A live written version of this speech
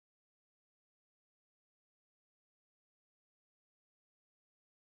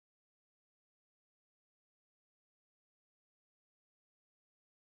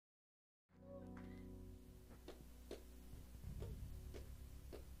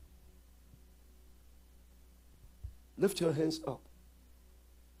Lift your hands up.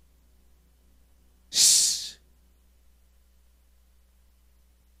 Shh.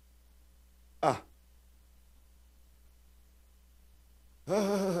 Ah.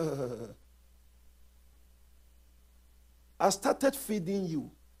 I started feeding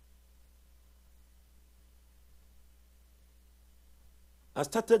you. I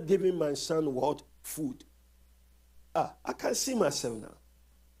started giving my son what? Food. Ah, I can see myself now.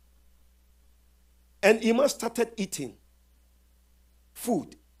 And Emma started eating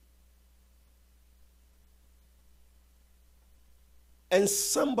food. And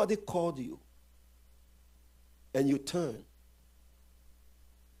somebody called you. And you turned.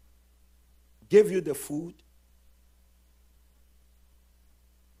 Gave you the food.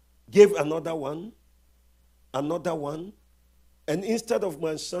 Gave another one. Another one. And instead of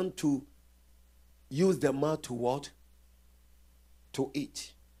my son to use the mouth to what? To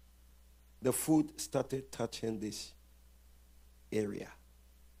eat. The food started touching this area.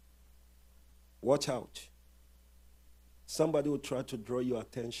 Watch out. Somebody will try to draw your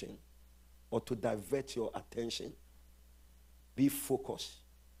attention or to divert your attention. Be focused.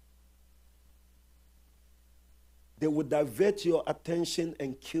 They will divert your attention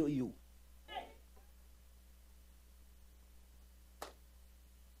and kill you.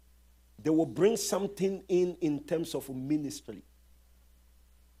 They will bring something in terms of ministry,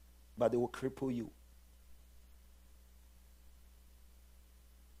 but they will cripple you.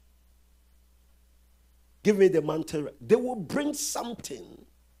 Give me the mantle. They will bring something.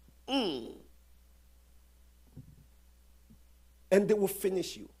 And they will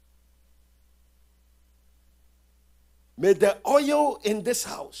finish you. May the oil in this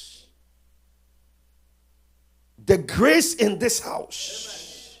house, the grace in this house,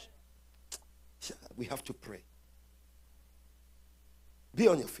 we have to pray. Be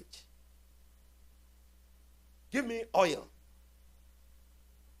on your feet. Give me oil.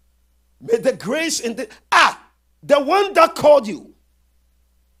 May the grace in the one that called you.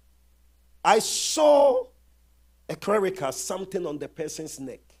 I saw a clerical, something on the person's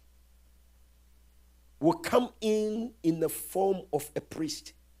neck, will come in the form of a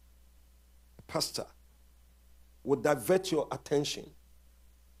priest, a pastor, will divert your attention.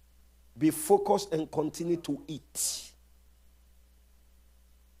 Be focused and continue to eat.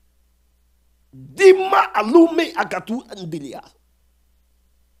 Dima alume agatu andilia.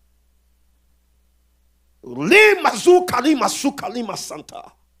 Le mazu kalima su kalima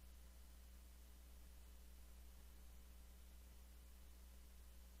santa.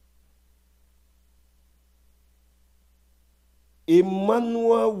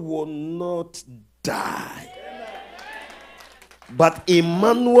 Emmanuel will not die. But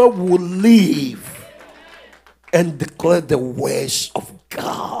Emmanuel will live and declare the words of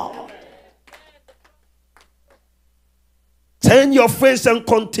God. Turn your face and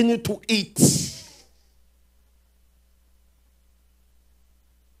continue to eat.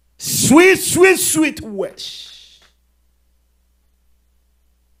 Sweet, sweet, sweet words.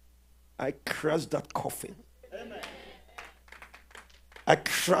 I crush that coffin. I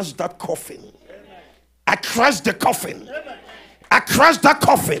crush that coffin. I crush the coffin. I crush that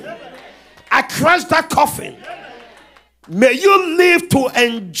coffin. I crush that coffin. May you live to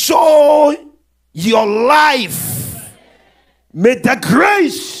enjoy your life. May the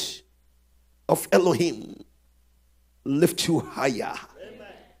grace of Elohim lift you higher.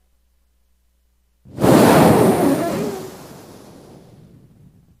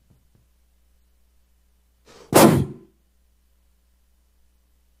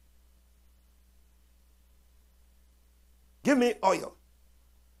 Give me oil.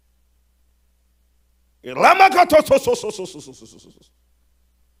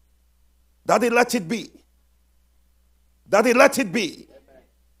 Daddy, let it be. Daddy, let it be.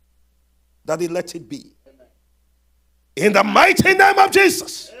 Daddy, let it be. In the mighty name of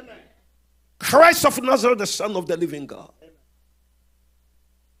Jesus. Christ of Nazareth, the Son of the living God.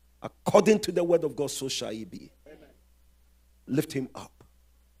 According to the word of God, so shall he be. Lift him up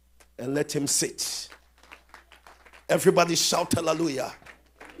and let him sit. Everybody shout hallelujah.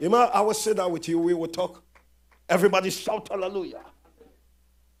 I will sit down with you. We will talk. Everybody shout hallelujah.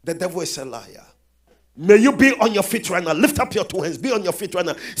 The devil is a liar. May you be on your feet right now. Lift up your two hands. Be on your feet right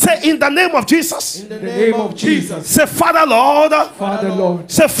now. Say, in the name of Jesus. In the name of Jesus. Say, Father Lord. Father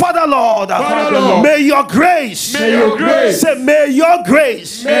Lord. Say, Father Lord. Father Lord. May your grace. May your grace. Say, may your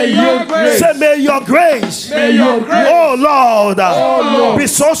grace. May your grace. Say, may your grace. May your grace. Oh Lord. Oh Lord. Be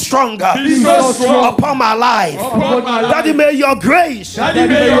so stronger. Be so strong upon my life. Upon my life. Daddy, may your grace. Daddy,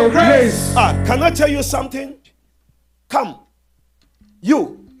 may your grace. Can I tell you something? Come.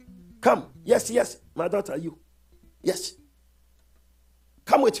 You. Come. Yes, yes. My daughter, you. Yes.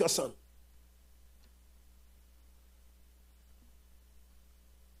 Come with your son.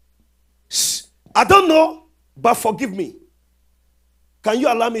 I don't know, but forgive me. Can you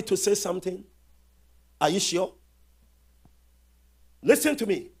allow me to say something? Are you sure? Listen to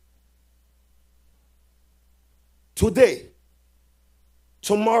me. Today,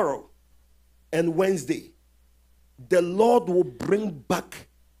 tomorrow, and Wednesday, the Lord will bring back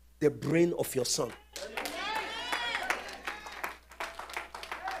the brain of your son.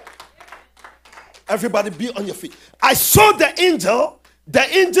 Everybody be on your feet. I saw the angel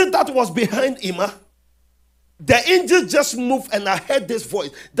that was behind Ima. The angel just moved and I heard this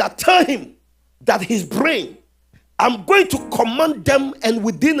voice that tell him that his brain, I'm going to command them, and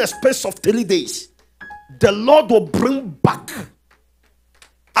within a space of 3 days, the Lord will bring back.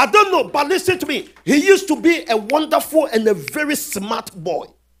 I don't know, but listen to me. He used to be a wonderful and a very smart boy.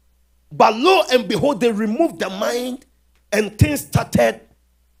 But lo and behold, they removed the mind and things started.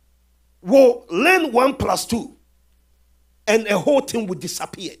 Well, learn 1 + 2 and a whole thing would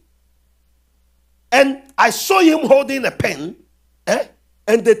disappear. And I saw him holding a pen,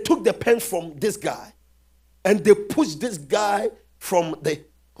 and they took the pen from this guy and they pushed this guy from the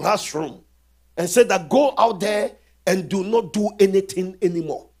classroom and said that go out there and do not do anything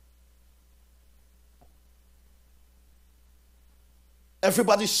anymore.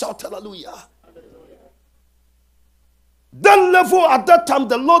 Everybody shout hallelujah. That level at that time,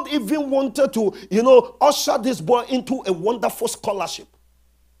 the Lord even wanted to, usher this boy into a wonderful scholarship.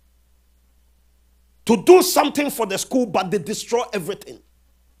 To do something for the school, but they destroy everything.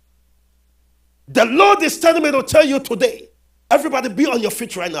 The Lord is telling me to tell you today, everybody be on your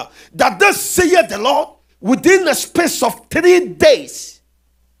feet right now, that thus saith the Lord, within a space of 3 days,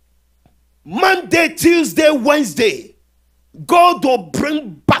 Monday, Tuesday, Wednesday, God will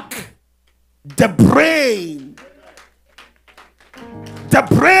bring back the brain. The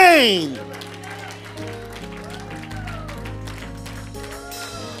brain.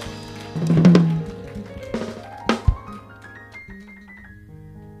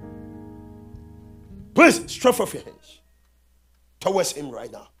 Please stretch forth your hands towards him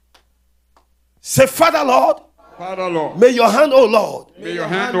right now. Say, Father Lord, Father Lord, may your hand, oh Lord, may your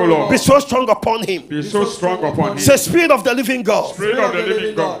hand, O Lord, be so strong upon him. be so strong upon him. Say, Spirit of the living God, Spirit of the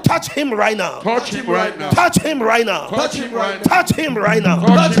living God, touch him right now. touch him right now. Touch him right now. Touch him right now. Touch him right now.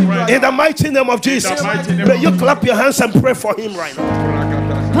 Touch him right In now. the mighty name of Jesus. mighty name May of you Jesus. clap your hands and pray for him right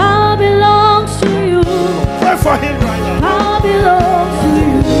now. Power belongs to you. Pray for him right now. Power belongs to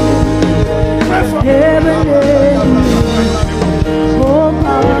you. Pray for him. Heaven and earth. Oh,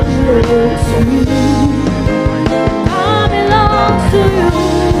 power belongs to you. Power belongs to you.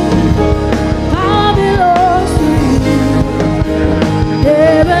 Power belongs to you.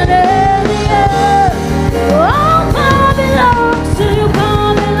 Heaven and the earth. Oh, power belongs to you.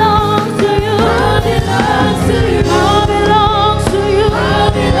 Power belongs to you. Power belongs to you. Power belongs to you. Power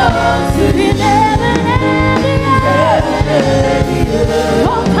belongs to you. In heaven and the earth.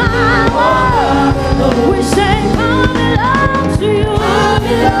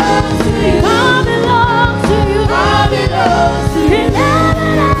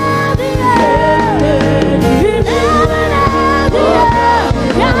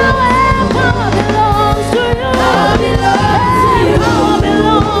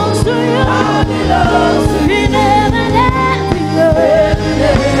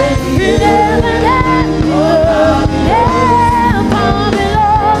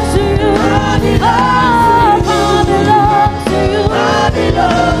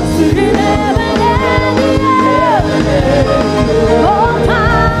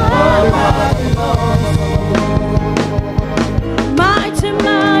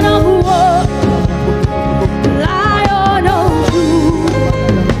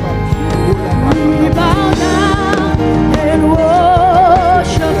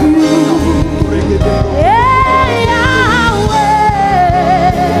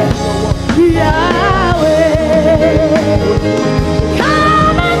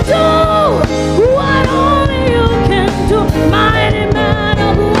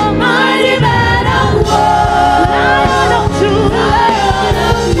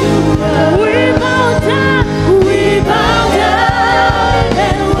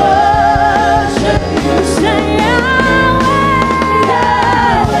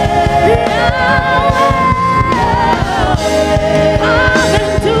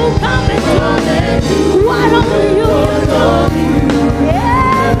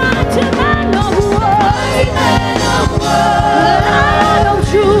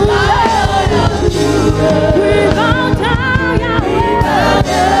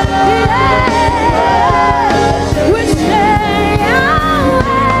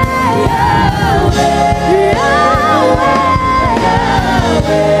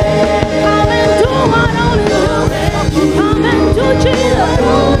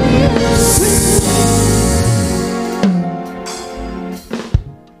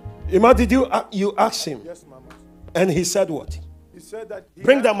 Ima, did you ask him? Yes, Mama. And he said what? He said that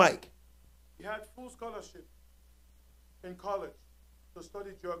Bring the mic. He had full scholarship in college to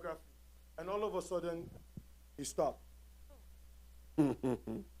study geography. And all of a sudden, he stopped.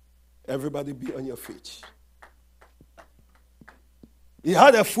 Everybody be on your feet. He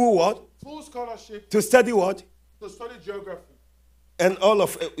had a full what? Full scholarship To study what? to study geography. And all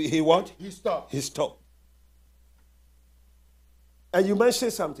of he what? He stopped. He stopped. And you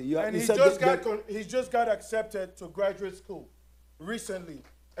mentioned something. And he just got accepted to graduate school recently.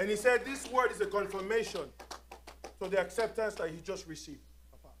 And he said this word is a confirmation to the acceptance that he just received.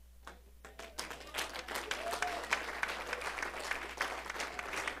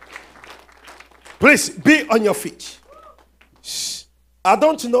 Please be on your feet. Shh. I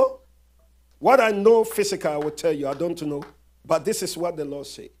don't know. What I know physical, I will tell you. I don't know. But this is what the Lord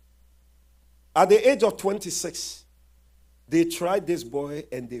said. At the age of 26, they tried this boy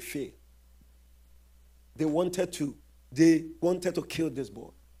and they failed. They wanted to kill this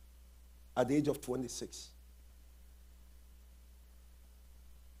boy at the age of 26.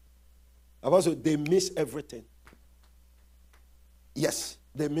 Also, they miss everything. Yes,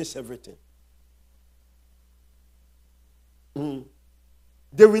 they miss everything.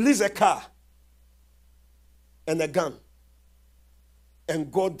 They release a car and a gun, and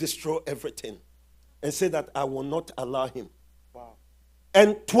God destroy everything and say that I will not allow him. Wow.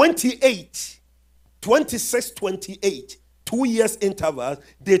 And 26, 28, 2 years interval,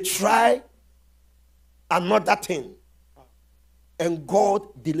 they try another thing, and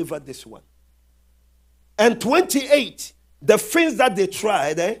God delivered this one. And 28, the things that they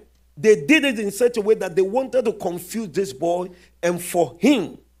tried, they did it in such a way that they wanted to confuse this boy and for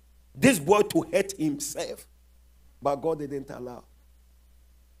him, this boy to hurt himself. But God didn't allow.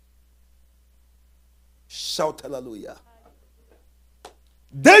 Shout hallelujah.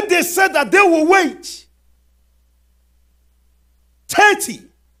 Then they said that they will wait 30.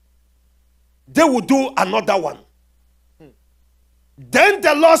 They will do another one. Then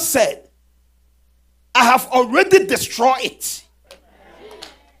the Lord said, I have already destroyed it.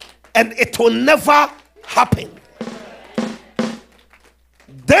 And it will never happen.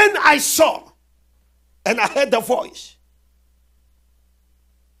 Then I saw and I heard the voice.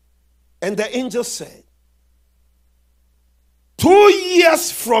 And the angel said, 2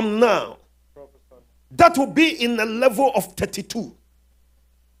 years from now, that will be in the level of 32.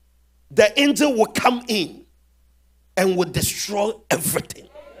 The angel will come in and will destroy everything.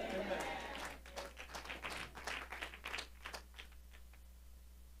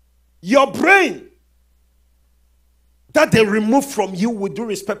 Your brain that they remove from you, with due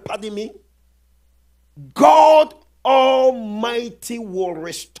respect, pardon me, God Almighty will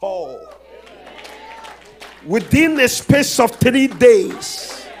restore within a space of 3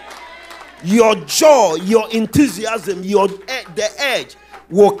 days. Your joy, your enthusiasm, the edge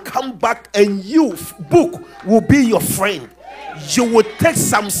will come back, and book will be your friend. You will take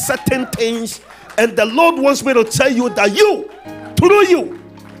some certain things, and the Lord wants me to tell you that through you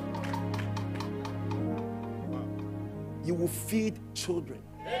will feed children.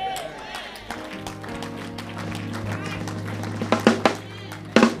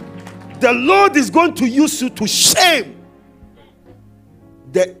 The Lord is going to use you to shame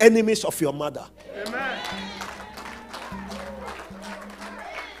the enemies of your mother. Amen.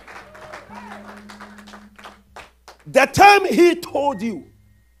 The time he told you,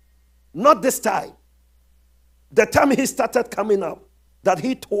 not this time, the time he started coming up, that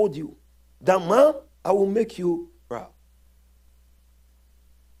he told you that, Mom, I will make you proud.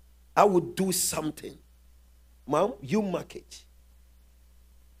 I will do something. Mom, you mark it.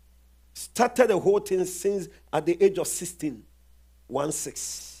 Started the whole thing since at the age of 16,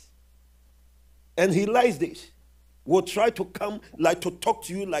 16. And he likes this. Will try to come, like to talk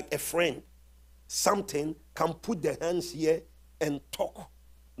to you like a friend. Something, can put the hands here and talk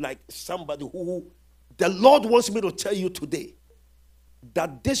like somebody who, the Lord wants me to tell you today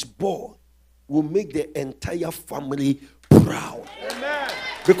that this boy will make the entire family proud. Amen.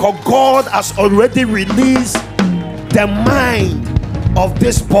 Because God has already released the mind of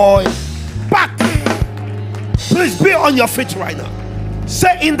this boy back. Please be on your feet right now.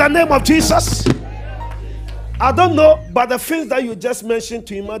 Say, in the name of Jesus. I don't know, but the things that you just mentioned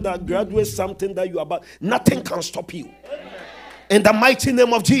to him, that graduate something that you are about, nothing can stop you. In the mighty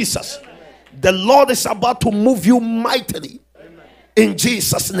name of Jesus. The Lord is about to move you mightily. In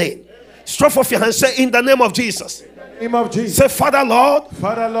Jesus' name. Stretch forth your hands, say, in the name of Jesus. name of Jesus. Say, Father Lord,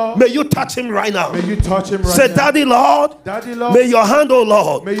 Father Lord, may you touch him right now. may you touch him right Say, now. Daddy Lord, Daddy Lord, may your hand, oh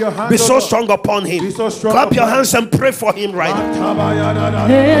Lord, may your hand, be oh so Lord, strong upon him. be so strong Clap your upon hands and pray for him right now.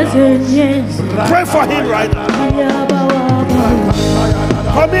 Yes, yes. Pray for him right now.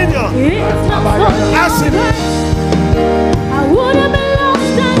 Communion. It's not for Ask him. your grace. I would have been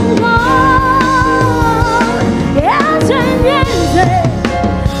lost and gone. Yes, and yes.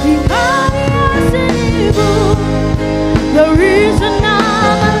 Because yes, and evil. The reason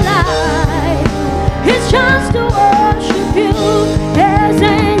I'm alive is just to worship you. Yes,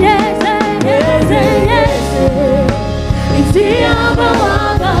 and yes, and yes, and yes. It's the other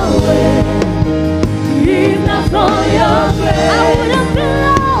one away. If not for your grace, I would have been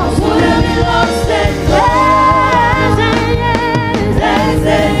lost, and yes, and yes, yes,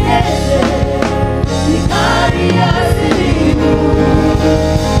 and yes. Because yes, and evil.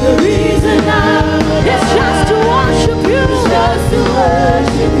 The reason is just to worship you, just to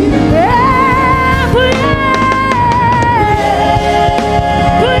worship you. Yeah, oh yeah,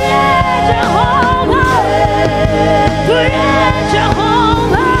 oh yeah, Jehovah, oh yeah,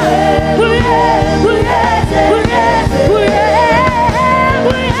 Jehovah, oh yeah, oh yeah, oh yeah, oh yeah,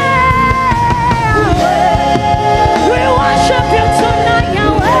 oh yeah. We worship you tonight,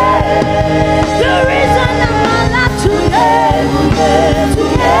 Yahweh. The reason I'm alive today,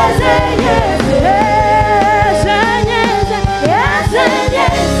 yes, yes, yes, yes, yes.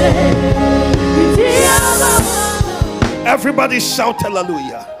 Everybody shout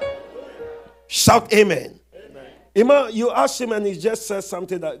hallelujah. Shout amen. Ima, you asked him and he just said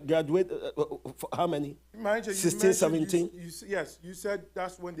something that graduated. For how many? 16, 17? Yes, you said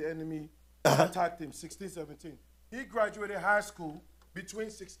that's when the enemy attacked him, 16, 17. He graduated high school between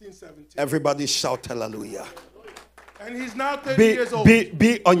 16, 17. Everybody shout hallelujah. And he's now 30 years old.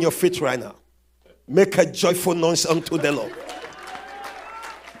 Be on your feet right now. Make a joyful noise unto the Lord.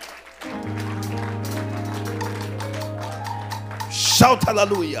 Shout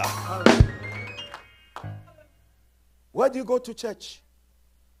hallelujah. Where do you go to church?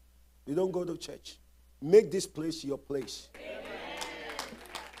 You don't go to church. Make this place your place.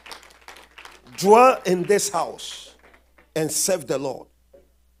 Dwell in this house and serve the Lord.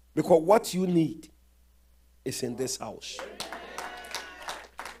 Because what you need is in this house.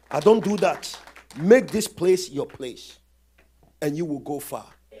 I don't do that. Make this place your place. And you will go far.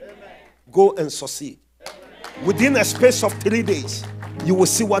 Go and succeed. Within a space of 3 days, you will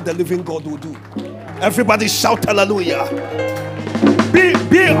see what the living God will do. Everybody shout hallelujah.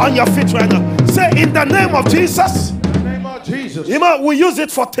 Be on your feet right now. Say, in the name of Jesus. Jesus. We use it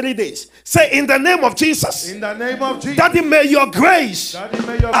for 3 days. Say, in the name of Jesus. In the name of Jesus. Daddy, may your grace. Daddy,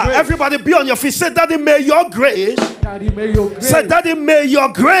 may your grace. Everybody be on your feet. Say, Daddy, may your grace. Daddy, may your grace. Say, Daddy, may your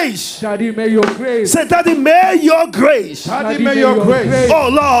grace. Daddy, may your grace. Say, Daddy, may your grace. Daddy, may your grace. Oh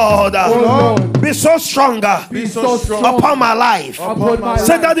Lord, Lord, be so stronger. Be so strong Upon my life. upon my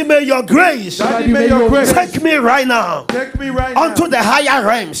Say, life. Daddy, may your grace. Daddy, may your grace. Take me right now. Take me right Onto now. the higher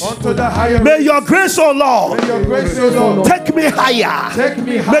realms. Onto the higher. May your grace, oh Lord. May your grace, O Lord. Take me higher. Take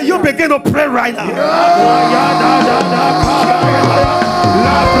me higher. May you begin to pray right now.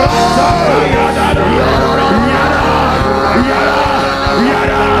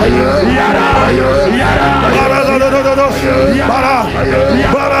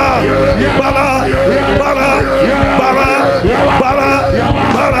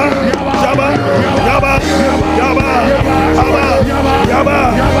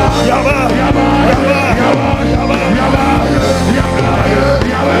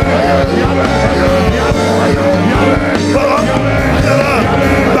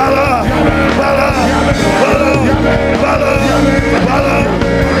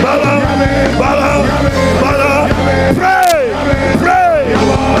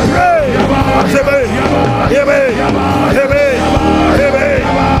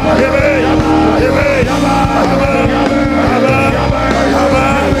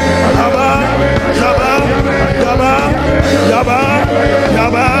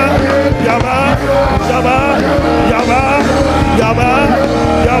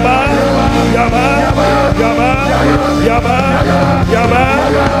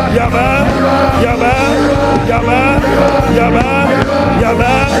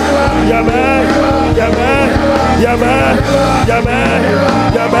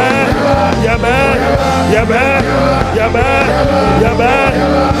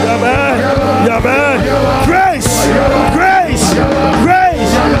 Grace.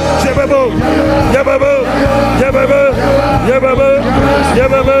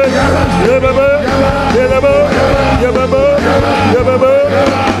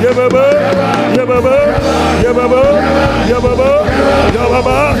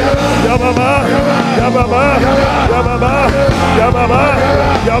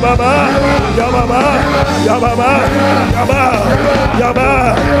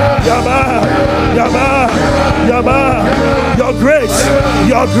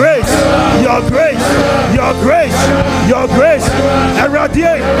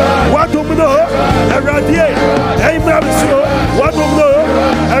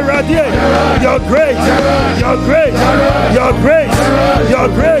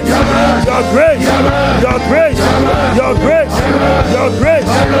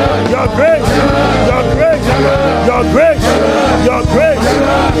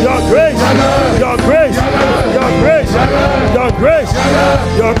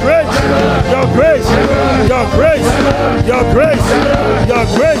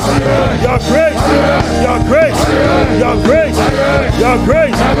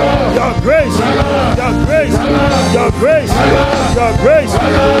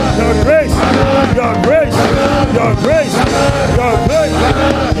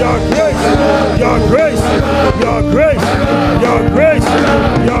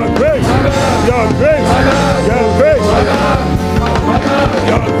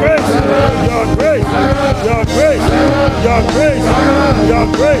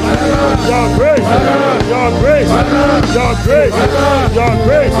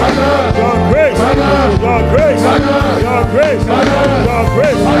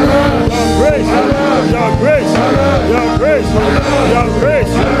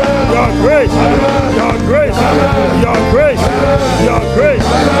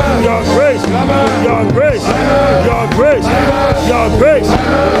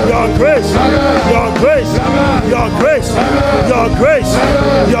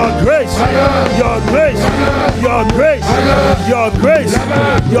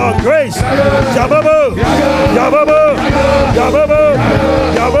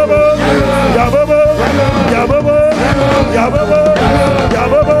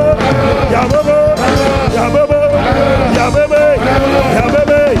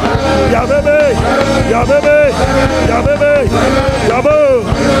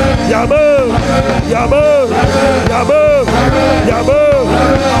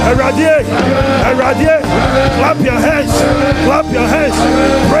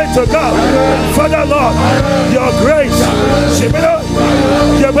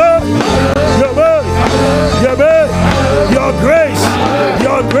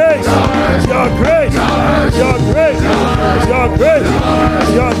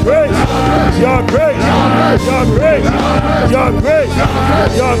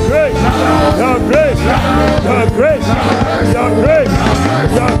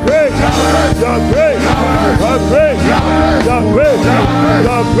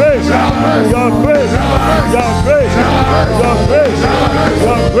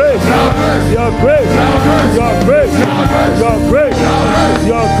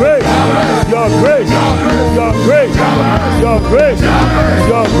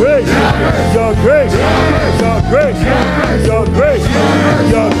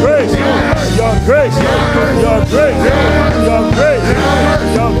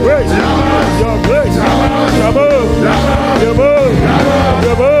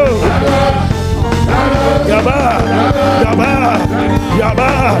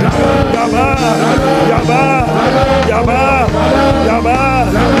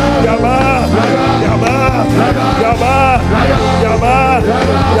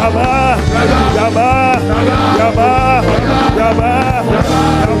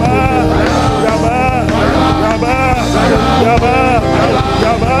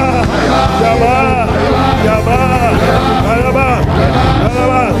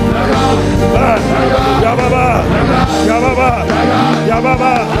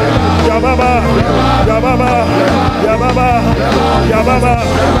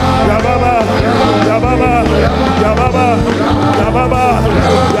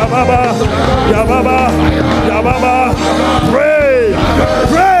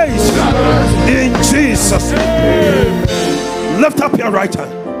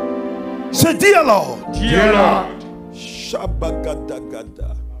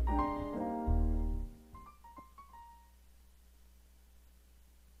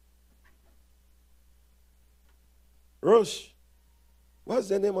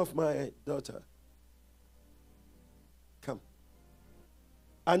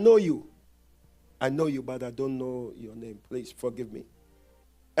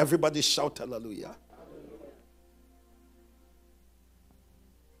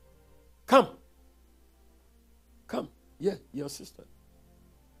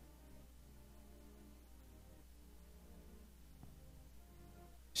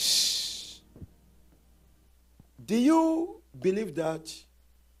 Do you believe that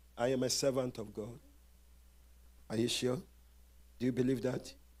I am a servant of God? Are you sure? Do you believe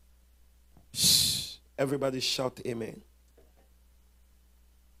that? Shh. Everybody shout amen.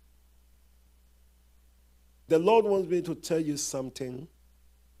 The Lord wants me to tell you something,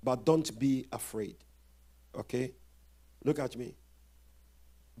 but don't be afraid. Okay? Look at me.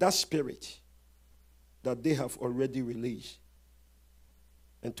 That spirit that they have already released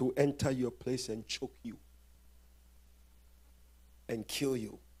and to enter your place and choke you and kill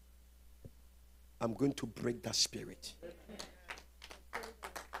you, I'm going to break that spirit.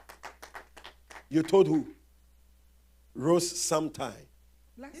 You told who? Rose sometime.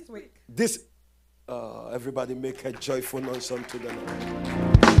 Last week. This, everybody make a joyful noise unto the Lord.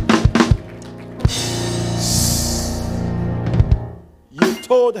 You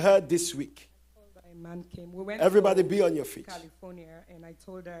told her this week. A man came. We went Everybody to be on your feet. California, and I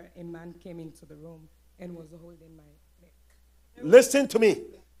told her a man came into the room and was holding my neck. Listen to me.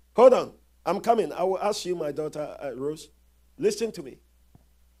 Hold on. I'm coming. I will ask you, my daughter Rose. Listen to me.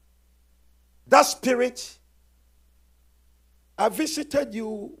 That spirit, I visited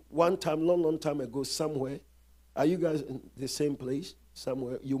you one time, long time ago, somewhere. Are you guys in the same place?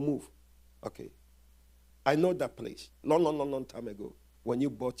 Somewhere? You move. Okay. I know that place. Long time ago. When you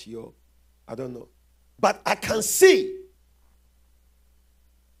bought your, I don't know. But I can see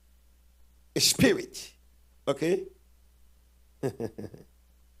a spirit. Okay?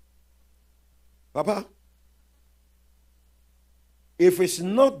 Papa, if it's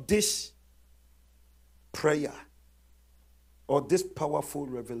not this prayer or this powerful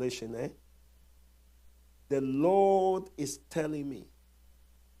revelation, the Lord is telling me.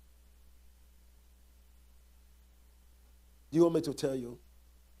 Do you want me to tell you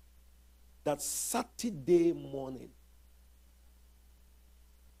that Saturday morning,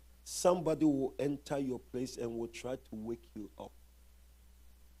 somebody will enter your place and will try to wake you up?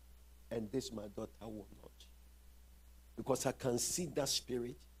 And this, my daughter, will not. Because I can see that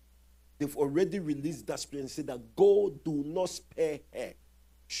spirit. They've already released that spirit and said that God do not spare her.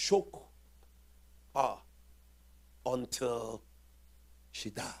 Choke her until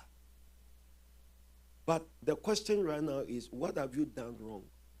she dies. But the question right now is, what have you done wrong?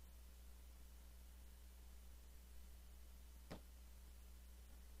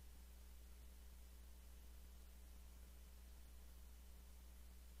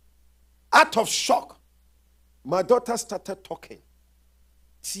 Out of shock, my daughter started talking.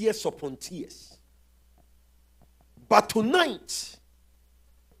 Tears upon tears. But tonight,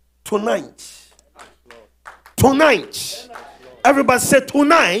 everybody said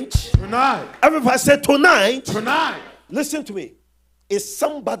tonight. Everybody said tonight. Listen to me. It's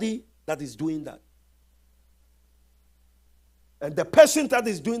somebody that is doing that. And the person that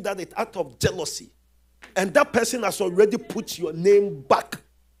is doing that is out of jealousy. And that person has already put your name back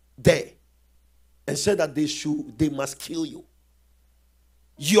there and said that they must kill you.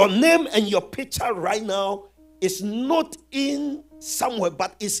 Your name and your picture right now is not in somewhere,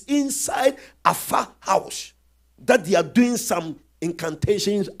 but it's inside a far house that they are doing some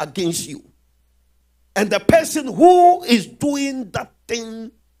incantations against you. And the person who is doing that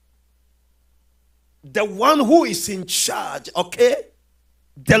thing, the one who is in charge, okay,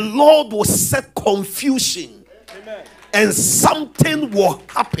 the Lord will set confusion. Amen. And something will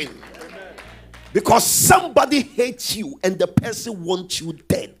happen. Amen. Because somebody hates you and the person wants you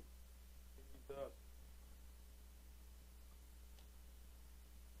dead.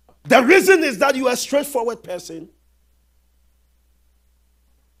 The reason is that you are a straightforward person.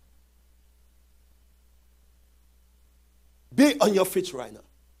 Be on your feet right now.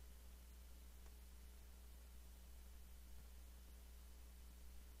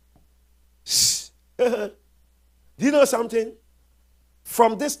 Do you know something?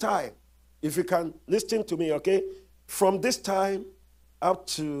 From this time, if you can listen to me, okay? From this time up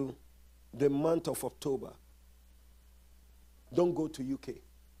to the month of October, don't go to UK,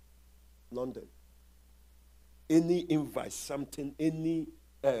 London. Any invite, something, any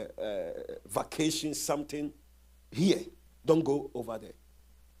vacation, something here, don't go over there.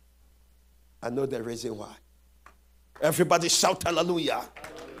 I know the reason why. Everybody shout hallelujah.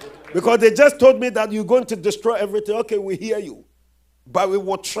 Because they just told me that you're going to destroy everything. Okay, we hear you. But we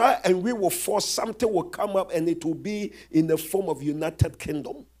will try and we will force, something will come up and it will be in the form of United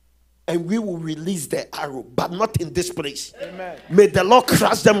Kingdom. And we will release the arrow, but not in this place. Amen. May the Lord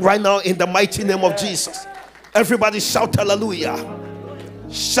crush them right now in the mighty name of Jesus. Everybody shout hallelujah.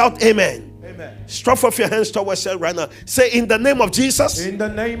 Shout amen. Amen. Stretch off your hands towards us right now. Say, in the name of Jesus. In the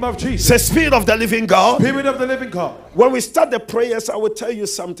name of Jesus. Say, Spirit of the living God. Spirit of the living God. When we start the prayers, I will tell you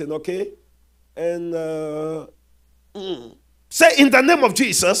something, okay? And Say, in the name of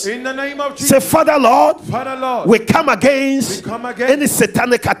Jesus. In the name of Jesus. Say, Father Lord, Father Lord, we come against any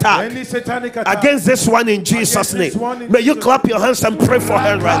satanic attack against this one in Jesus' name. May you clap your hands and pray for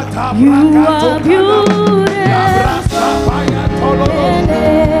her right now. You are beautiful and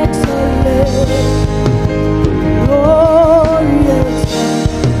excellent. Glorious.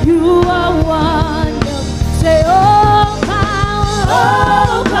 You are wonderful. Say, all power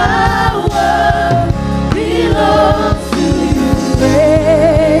belongs to you.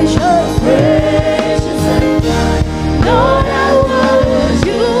 Precious, precious and kind. Lord, I worship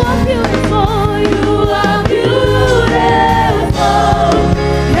you. Are beautiful. You are beautiful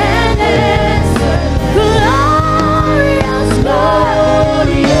and excellent. Glorious,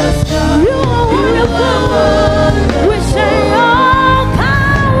 glorious God. You are wonderful. We say all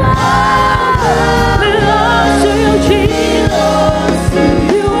power belongs to you, Jesus.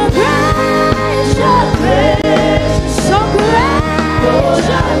 You are gracious, gracious, so gracious.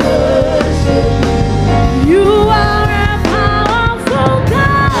 You are a powerful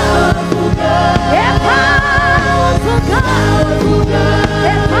God, a powerful God,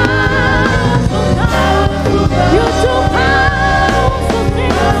 a powerful God. You do powerful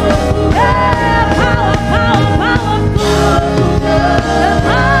things. Power, power, powerful. A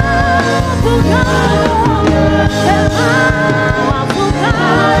powerful God, a powerful God,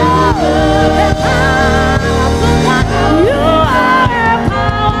 a powerful God. You are a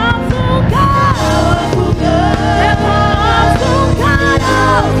powerful God, a powerful God,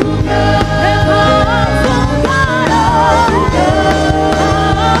 a powerful God, powerful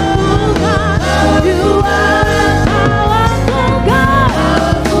God. You are a powerful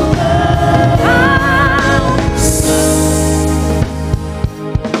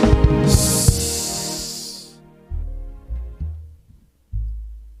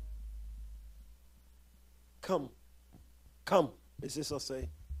Come. Come. Is this what say?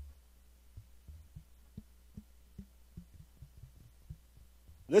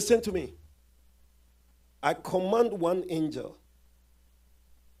 Listen to me. I command one angel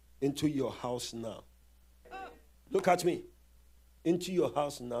into your house now. Look at me. Into your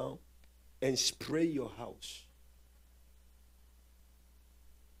house now and spray your house.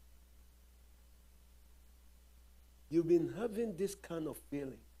 You've been having this kind of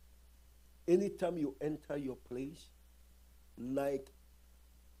feeling anytime you enter your place, like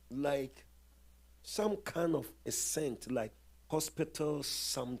some kind of a scent, like hospital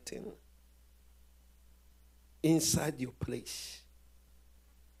something inside your place.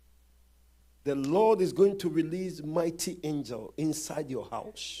 The Lord is going to release mighty angel inside your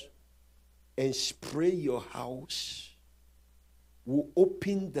house and spray your house, will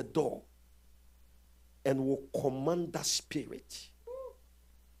open the door and will command that spirit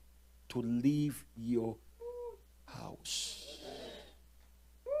to leave your house.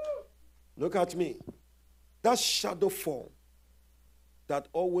 Look at me. That shadow form that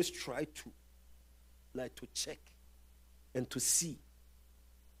always try to check and to see.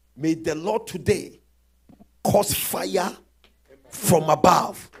 May the Lord today cause fire from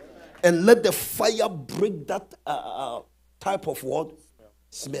above and let the fire break that type of what?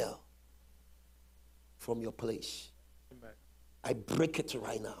 Smell from your place. Amen. I break it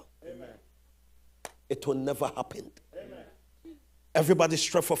right now. Amen. It will never happen. Amen. Everybody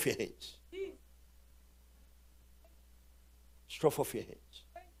stretch off your hands. Stretch off your hands.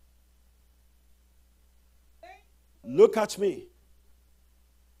 Look at me.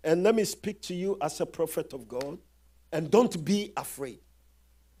 And let me speak to you as a prophet of God. And don't be afraid.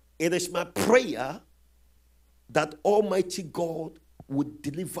 It is my prayer that Almighty God would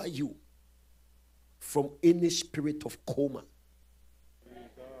deliver you from any spirit of coma.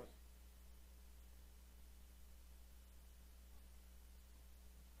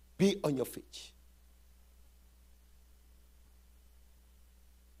 Be on your feet.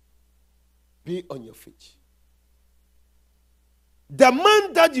 Be on your feet. The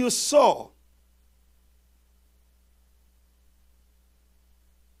man that you saw,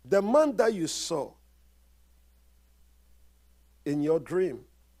 in your dream,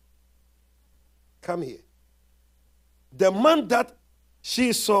 come here. The man that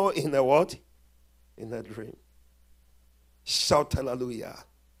she saw in a what? In a dream. Shout hallelujah.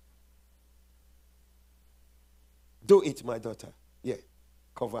 Do it, my daughter. Yeah,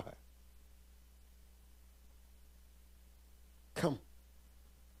 cover her. Come.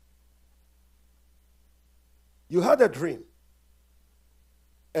 You had a dream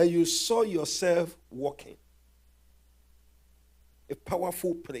and you saw yourself walking a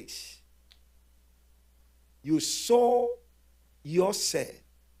powerful place. You saw yourself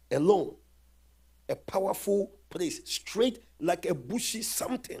alone, a powerful place, straight like a bushy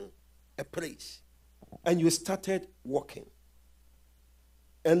something, a place. And you started walking.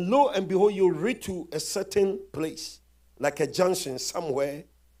 And lo and behold, you reach to a certain place, like a junction somewhere,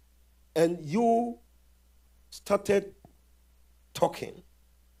 and you started talking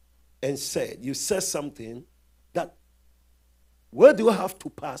and you said something that, where do I have to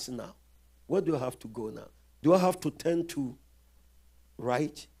pass now? Where do I have to go now? Do I have to turn to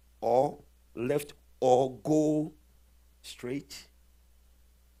right or left or go straight?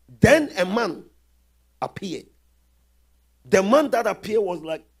 Then a man appeared. The man that appeared was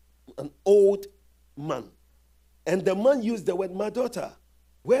like an old man. And the man used the word, my daughter,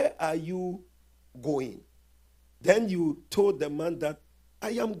 where are you going? Then you told the man that,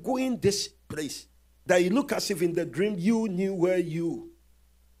 I am going this place. That you look as if in the dream you knew where you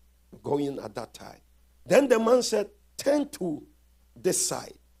were going at that time. Then the man said, turn to this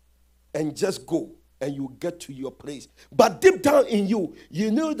side and just go and you get to your place. But deep down in you,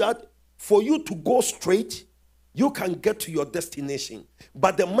 you know that for you to go straight, you can get to your destination.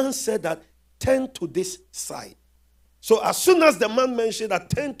 But the man said that, turn to this side. So as soon as the man mentioned that,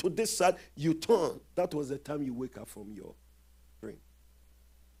 turn to this side, you turn. That was the time you wake up from your dream.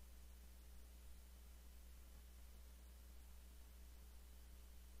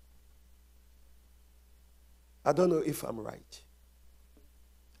 I don't know if I'm right.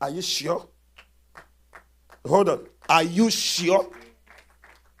 Are you sure? Hold on. Are you sure?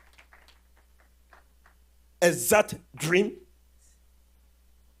 Is that dream?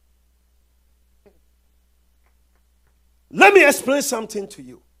 Let me explain something to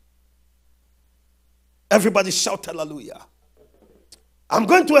you. Everybody shout hallelujah. I'm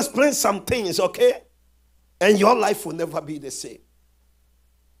going to explain some things, okay? And your life will never be the same.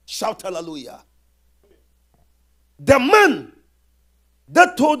 Shout hallelujah. The man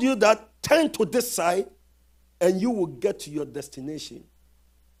that told you that turn to this side and you will get to your destination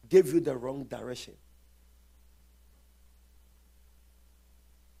gave you the wrong direction.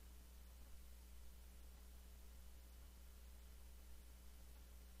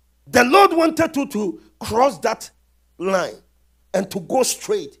 The Lord wanted you to cross that line and to go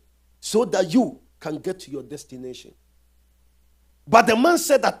straight so that you can get to your destination. But the man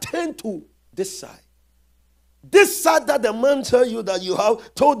said that turn to this side. This side that the man told you that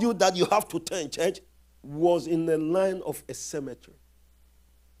you have to turn, church, was in the line of a cemetery.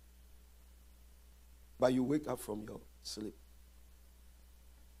 But you wake up from your sleep.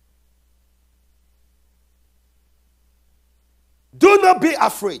 Do not be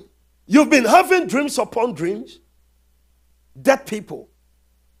afraid. You've been having dreams upon dreams. Dead people.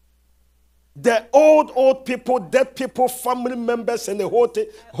 The old people, dead people, family members, and the whole thing.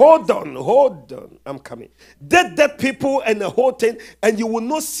 Hold on. I'm coming. Dead people and the whole thing, and you will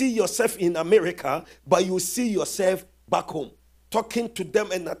not see yourself in America, but you will see yourself back home. Talking to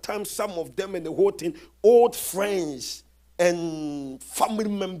them, and at times some of them and the whole thing, old friends and family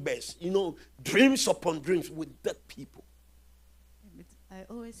members, dreams upon dreams with dead people. I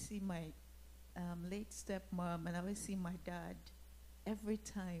always see my late stepmom, and I always see my dad every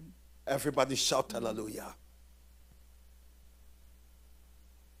time. Everybody shout hallelujah.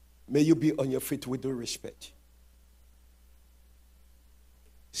 May you be on your feet with due respect.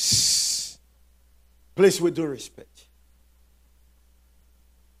 Please, with due respect.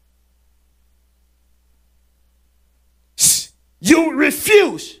 You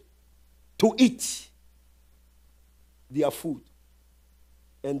refuse to eat their food.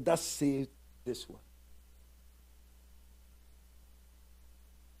 And that saved this one.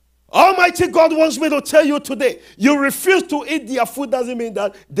 Almighty God wants me to tell you today, you refuse to eat their food doesn't mean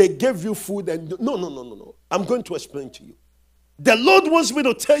that they gave you food and no. I'm going to explain to you. The Lord wants me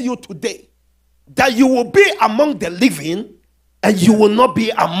to tell you today that you will be among the living and you will not be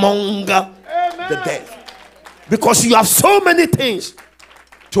among the dead. Because you have so many things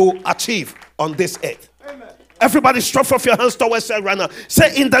to achieve on this earth. Everybody stretch off your hands towards us right now.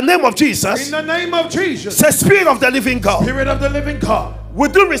 Say, in the name of Jesus. In the name of Jesus. Say, Spirit of the living God. Spirit of the living God.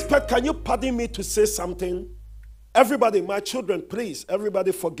 With due respect, can you pardon me to say something? Everybody, my children, please,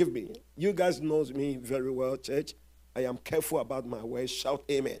 everybody forgive me. You guys know me very well, church. I am careful about my words. Shout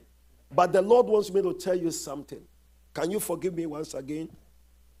amen. But the Lord wants me to tell you something. Can you forgive me once again?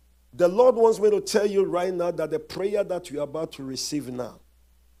 The Lord wants me to tell you right now that the prayer that you are about to receive now,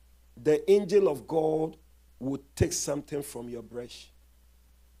 the angel of God will take something from your breast,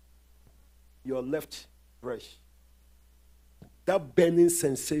 your left breast. That burning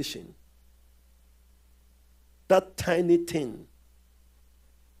sensation, that tiny thing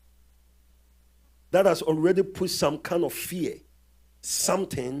that has already put some kind of fear,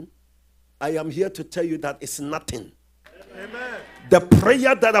 something I am here to tell you that it's nothing. Amen. The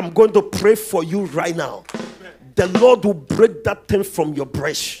prayer that I'm going to pray for you right now, the Lord will break that thing from your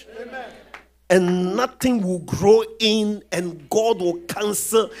breast. Amen. And nothing will grow in, and God will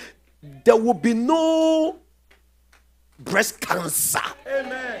cancel. There will be no breast cancer.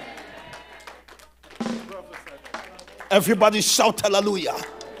 Amen. Everybody shout hallelujah.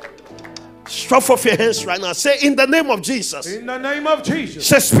 Stretch forth your hands right now. Say, in the name of Jesus. In the name of Jesus.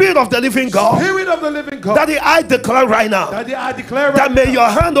 Say, Spirit of the living God. Spirit of the living God. Daddy, I declare right now. Daddy, I declare right that may your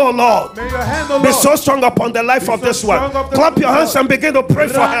hand, oh Lord, may your hand, oh be Lord, so strong upon the life be of so this one. strong of the Clap your hands Lord. and begin to pray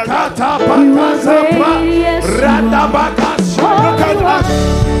for her. You are great, yes, you are. Look at us.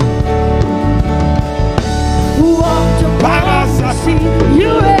 Walked upon the sea,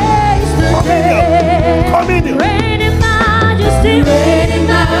 you raised the dead. Communion. Reign in majesty,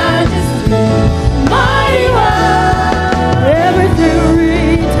 mighty one. Everything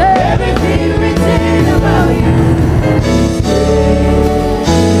written about you.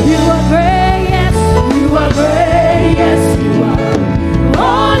 You are great, yes, you are great, yes, you are.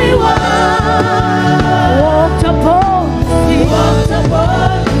 Holy one. Walked upon the sea,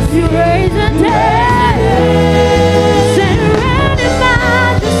 you raised the dead.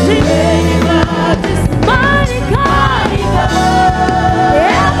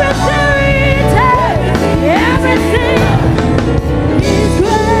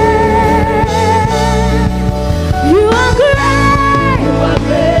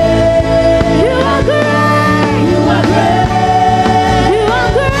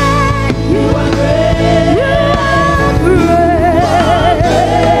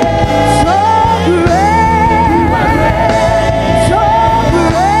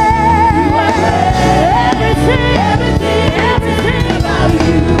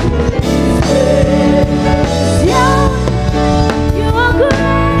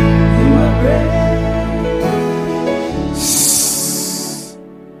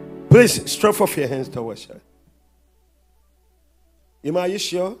 Please stretch forth your hands towards her. Ima, are you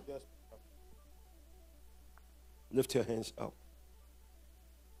sure? Yes. Lift your hands up.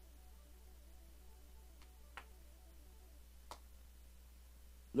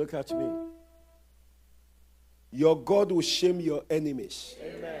 Look at me. Your God will shame your enemies.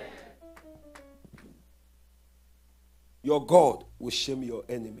 Amen. Your God will shame your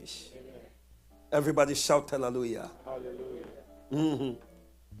enemies. Amen. Everybody shout hallelujah. Hallelujah. Mm-hmm.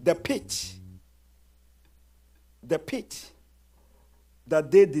 The pit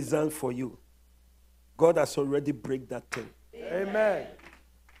that they designed for you, God has already break that thing. Amen.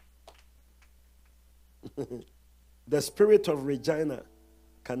 The spirit of Regina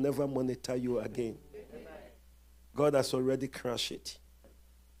can never monitor you again. God has already crushed it.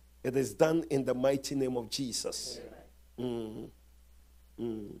 It is done in the mighty name of Jesus.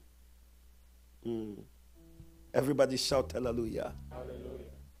 Everybody shout hallelujah. Hallelujah.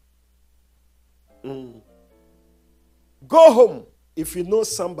 Go home. If you know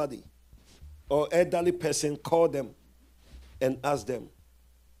somebody or elderly person, call them and ask them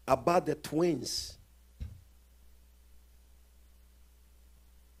about the twins.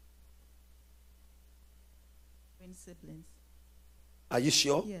 Twin siblings. Are you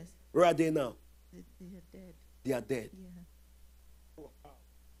sure? Yes. Where are they now? They are dead. They are dead. Yeah.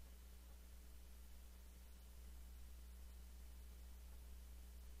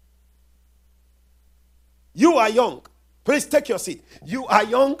 You are young. Please take your seat. You are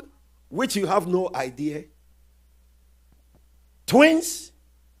young, which you have no idea. Twins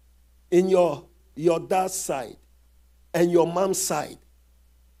in your dad's side and your mom's side,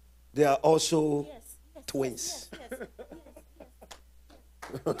 they are also twins.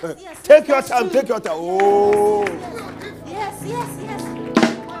 Take your time, take your time. Oh. Yes.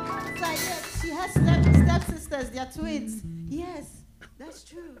 She has stepsisters, they are twins. Yes, that's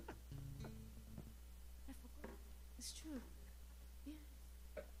true. I forgot. It's true. Yeah.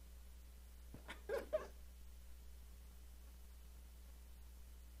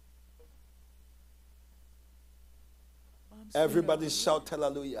 Everybody shout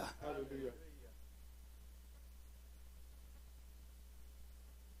hallelujah. Hallelujah.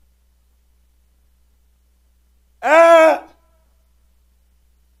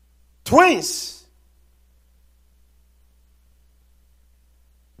 Twins,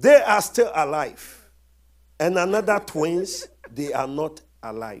 they are still alive. And another twins, they are not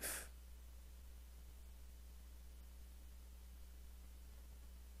alive.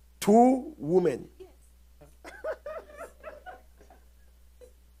 Two women.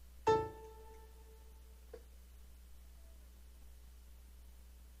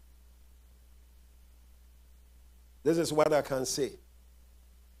 This is what I can say.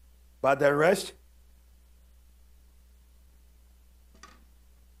 But the rest,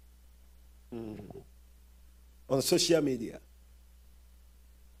 on social media.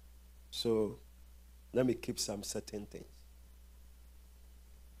 So let me keep some certain things.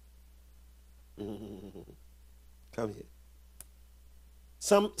 Come here.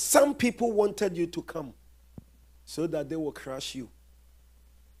 Some people wanted you to come so that they will crush you.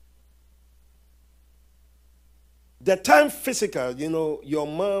 The time physical, you know, your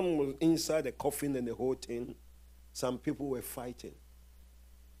mom was inside the coffin and the whole thing. Some people were fighting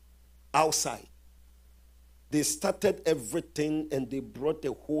outside. They started everything and they brought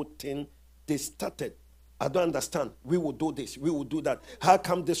the whole thing. They started. I don't understand. We will do this. We will do that. How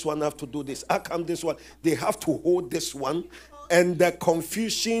come this one have to do this? How come this one? They have to hold this one. And the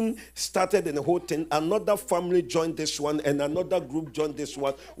confusion started in the whole thing. Another family joined this one and another group joined this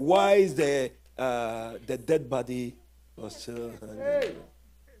one. Why is the dead body was still hanging?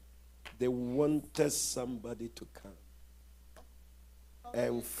 They wanted somebody to come.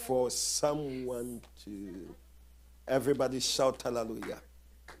 And for someone to... Everybody shout hallelujah.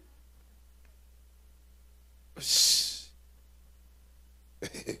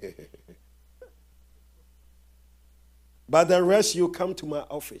 But the rest, you come to my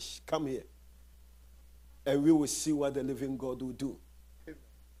office. Come here. And we will see what the living God will do.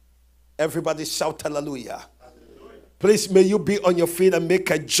 Everybody shout hallelujah. Please, may you be on your feet and make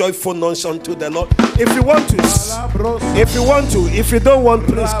a joyful noise unto the Lord. If you want to, if you don't want,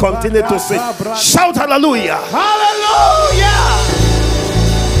 please continue to sing. Shout hallelujah. Hallelujah.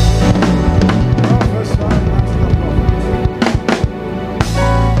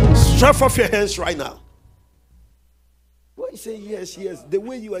 Stretch off your hands right now. What you say? Yes, yes. The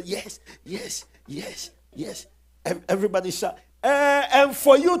way you are, yes, yes, yes, yes. Everybody shout. And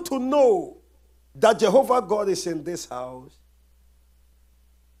for you to know that Jehovah God is in this house.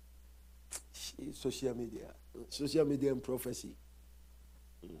 Social media and prophecy.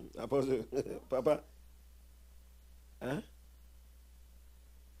 Apostle, Papa. Huh?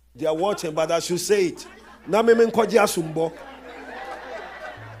 They are watching, but I should say it. Now me menkoji asumbo.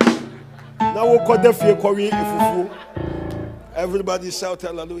 Now we call the fear kori ifufu. Everybody shout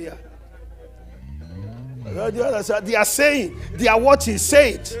hallelujah. They are saying, they are watching,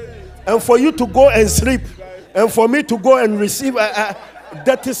 say it. And for you to go and sleep, and for me to go and receive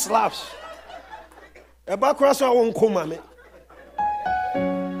dirty slaps. Shout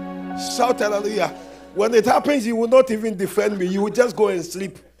hallelujah. When it happens, you will not even defend me. You will just go and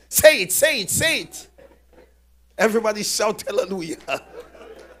sleep. Say it, say it, say it. Everybody shout hallelujah.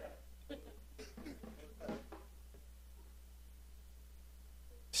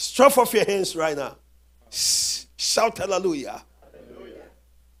 Stretch off your hands right now. Shout hallelujah.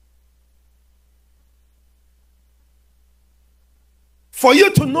 For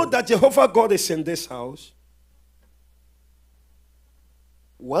you to know that Jehovah God is in this house,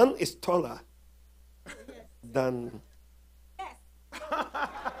 one is taller than...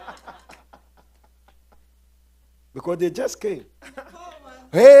 Because they just came.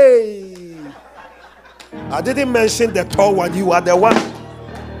 Hey! I didn't mention the tall one. You are the one.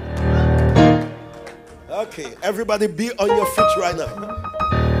 Okay, everybody be on your feet right now.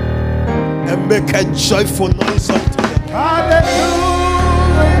 And make a joyful noise unto them. Hallelujah!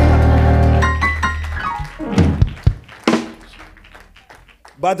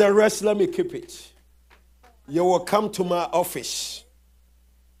 But the rest, let me keep it. You will come to my office.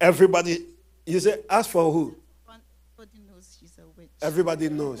 Everybody, you say, ask for who? Everybody knows she's a witch. Everybody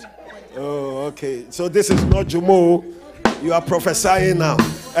knows. Oh, okay. So this is not Dwomoh. You are prophesying now.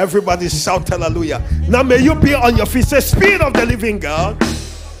 Everybody shout hallelujah. Now may you be on your feet. Say, Spirit of the living God.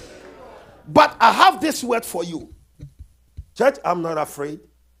 But I have this word for you. Church, I'm not afraid.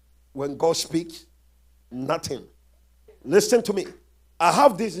 When God speaks, nothing. Listen to me. I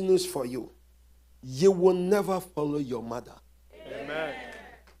have this news for you. You will never follow your mother. Amen.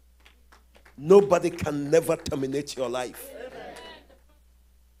 Nobody can never terminate your life. Amen.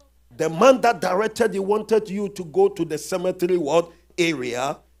 The man that directed you wanted you to go to the cemetery ward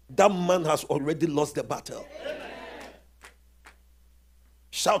area, that man has already lost the battle. Amen.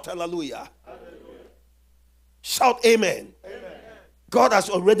 Shout hallelujah. Hallelujah. Shout amen. Amen. God has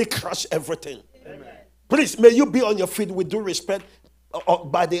already crushed everything. Amen. Please, may you be on your feet with due respect.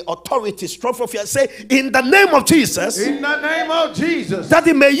 by the authority, strong for fear, say, in the name of Jesus. In the name of Jesus.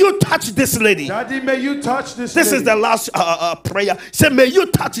 Daddy, may you touch this lady. Daddy, may you touch this This lady. is the last prayer. Say, may you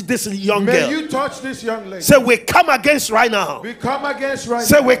touch this young girl. May you touch this young lady. Say, we come against right now. We come against right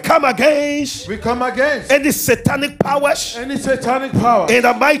Say, now. we come against. We come against Any satanic powers. any satanic power. In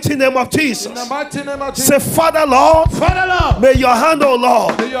the mighty name of Jesus. In the mighty name of Jesus. Say, Father Lord. Father Lord. May your hand, oh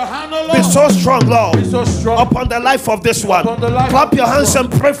Lord. May your hand, O Lord, Be so strong, Lord. be so strong Upon the life of this one. Upon the life Clap of your this hands one.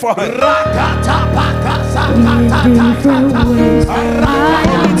 and pray for her. In different ways, I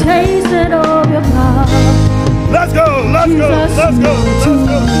am tasting of your power. Let's go, let's go, let's go, let's go.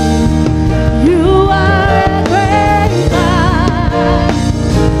 You are a great God.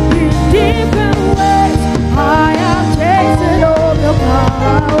 In different ways, I am tasting of your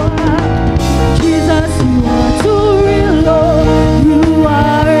power. Jesus, you are too real, Lord. You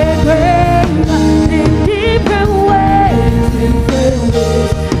are a great God. In different ways,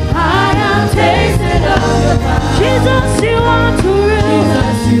 I am tasting of your power. Jesus, you are too real.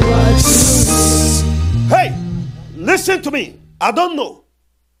 Jesus, you are too real. Hey, listen to me. I don't know.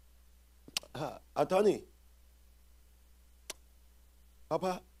 Attorney.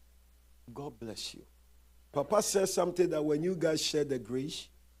 Papa, God bless you. Papa says something that when you guys share the grace,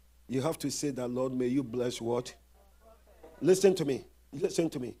 you have to say that, Lord, may you bless what? Listen to me. Listen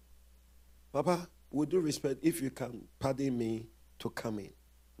to me. Papa, with due respect, if you can pardon me to come in.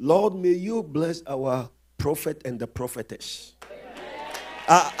 Lord, may you bless our prophet and the prophetess.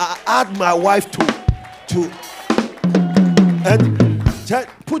 I add my wife to and just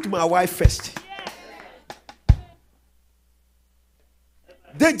put my wife first.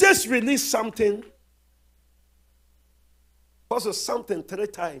 They just released something. Also something 3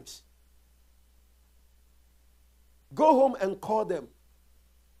 times. Go home and call them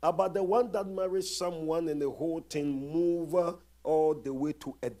about the one that married someone and the whole thing move all the way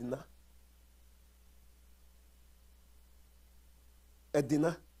to Edna.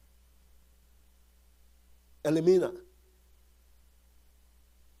 Edina. Elimina.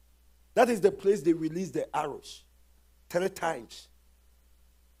 That is the place they released the arrows 3 times.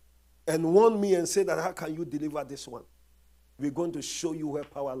 And warned me and said that, how can you deliver this one? We're going to show you where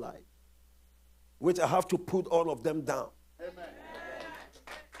power lies. Which I have to put all of them down. Amen.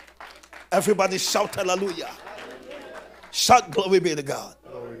 Everybody shout hallelujah. Shout glory be to God.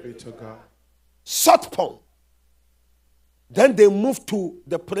 Glory be to God. Sarpong. Then they moved to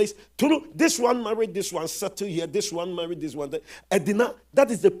the place. This one married this one, settled here. This one married this one. Edina,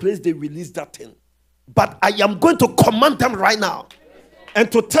 that is the place they released that thing. But I am going to command them right now. And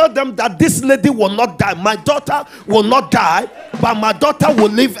to tell them that this lady will not die. My daughter will not die, but my daughter will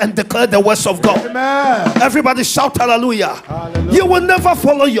live and declare the words of God. Amen. Everybody shout hallelujah. Hallelujah. You will never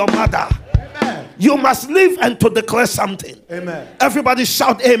follow your mother. Amen. You must live and to declare something. Amen. Everybody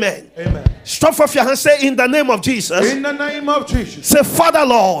shout amen. Amen. Stretch forth your hand, say in the name of Jesus. In the name of Jesus. Say, Father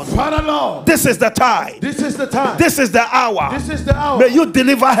Lord. Father Lord. This is the time. This is the time. This is the hour. This is the hour. May you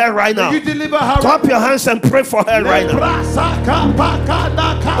deliver her right now. May you deliver her. Clap your hands and pray for her right now.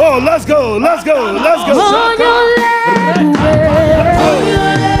 Oh, let's go. Let's go. Let's go. On your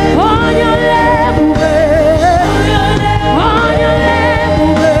level, on your level, on your level, on your level,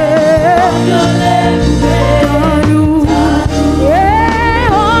 on your level, yeah,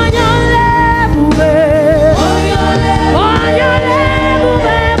 on your level, on your level, on your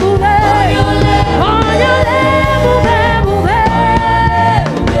level, on your level,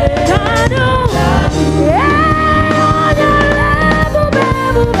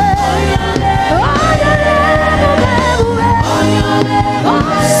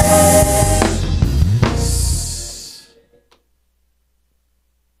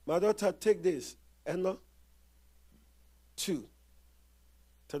 My daughter, take this. And 2,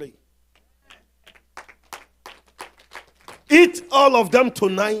 3. Eat all of them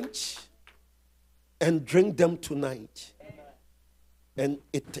tonight and drink them tonight. And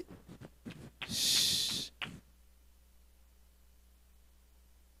it. Shh.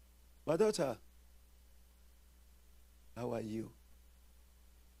 My daughter, how are you?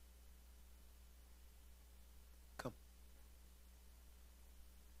 Come.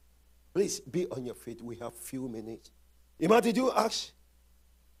 Please be on your feet. We have few minutes. Ima, did you ask?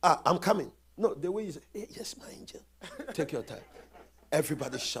 I'm coming. No, the way you say, hey, yes, my angel. Take your time.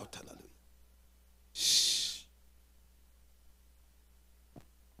 Everybody shout hallelujah. Shh.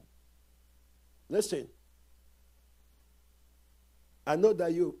 Listen. I know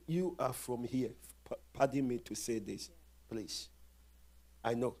that you are from here. Pardon me to say this, please.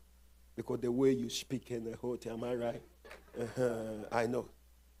 I know. Because the way you speak in the whole thing, am I right? I know.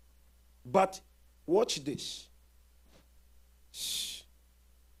 But watch this. Shh.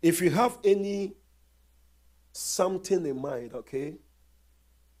 If you have any something in mind, okay,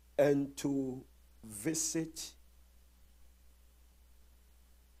 and to visit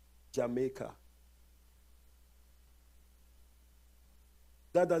Jamaica,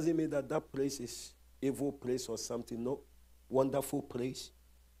 that doesn't mean that that place is evil place or something. No, wonderful place.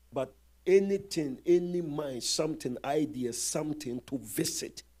 But anything, any mind, something, idea, something to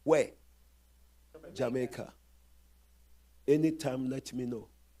visit. Where? Jamaica. Anytime, let me know.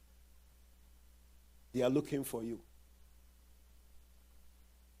 They are looking for you.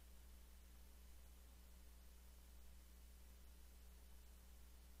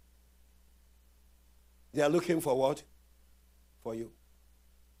 They are looking for what? For you.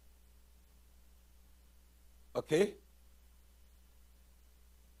 Okay?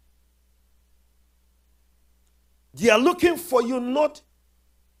 They are looking for you, not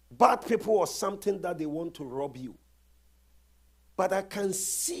bad people or something that they want to rob you. But I can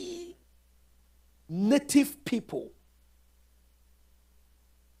see native people,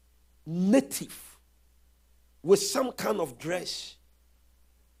 native, with some kind of dress,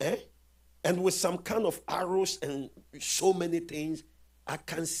 and with some kind of arrows and so many things. I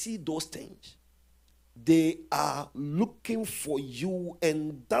can see those things. They are looking for you,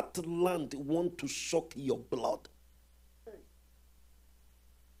 and that land want to suck your blood.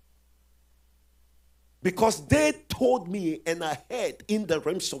 Because they told me, and I heard in the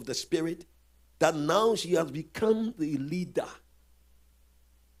realms of the spirit, that now she has become the leader.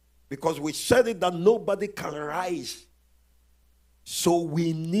 Because we said it that nobody can rise. So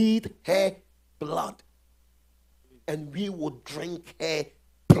we need her blood. And we will drink her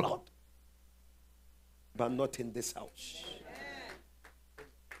blood. But not in this house.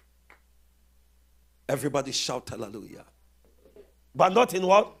 Everybody shout hallelujah. But not in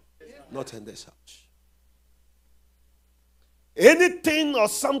what? Not in this house. Anything or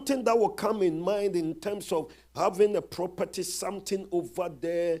something that will come in mind in terms of having a property, something over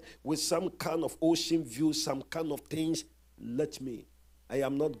there with some kind of ocean view, some kind of things, let me. I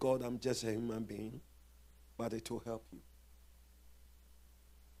am not God, I'm just a human being, but it will help you.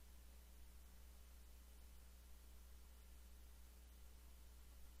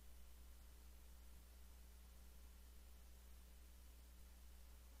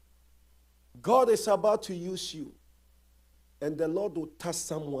 God is about to use you. And the Lord will touch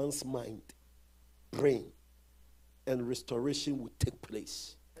someone's mind, brain, and restoration will take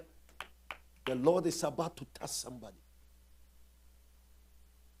place. The Lord is about to touch somebody.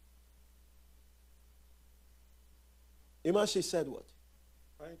 Ima, she said what?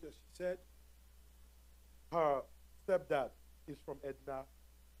 She said her stepdad is from Edna.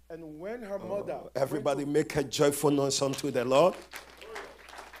 And when her mother... Everybody make a joyful noise unto the Lord.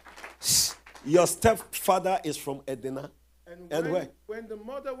 Your stepfather is from Edna. And when the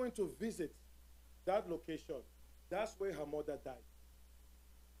mother went to visit that location, that's where her mother died.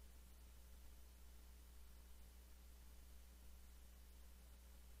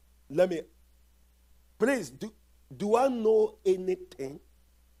 Let me, please, do I know anything?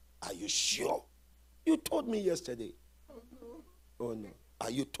 Are you sure? You told me yesterday. Oh, no. Oh, no.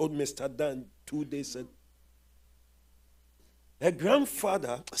 You told Mr. Dan 2 days ago. Her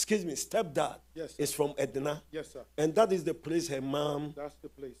grandfather, stepdad, yes, is from Edna. Yes, sir. And that is the place her mom. That's the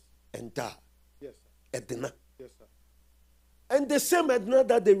place. And dad. Yes, sir. Edna. Yes, sir. And the same Edna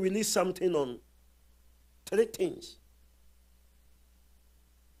that they released something on 3 things.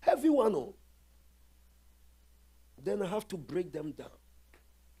 Heavy one, oh. Then I have to break them down.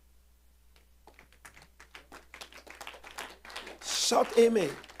 Shout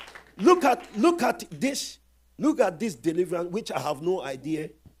amen. Look at this. Look at this deliverance, which I have no idea.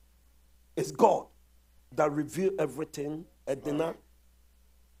 It's God that revealed everything. Edna,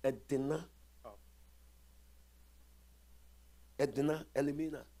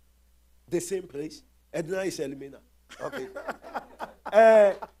 Elimina. The same place. Edna is Elimina. Okay.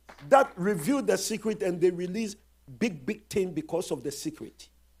 That revealed the secret, and they released big thing because of the secret.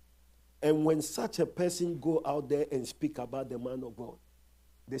 And when such a person go out there and speak about the man of God,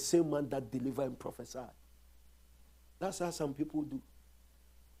 the same man that deliver and prophesy. That's how some people do.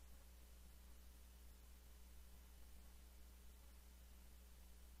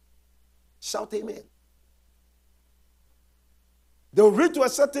 Shout amen. They'll reach to a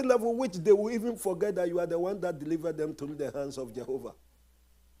certain level which they will even forget that you are the one that delivered them through the hands of Jehovah.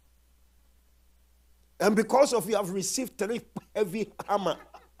 And because of you have received 3 heavy hammer,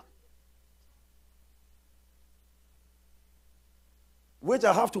 which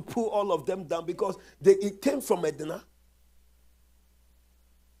I have to pull all of them down because it came from Edna.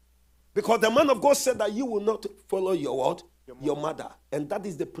 Because the man of God said that you will not follow your what? your mother. And that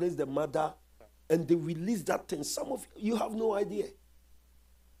is the place the mother, and they release that thing. Some of you have no idea.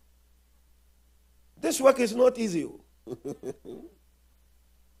 This work is not easy.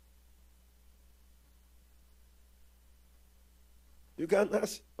 You can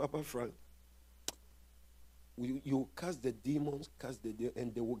ask Papa Frank. You cast the demons,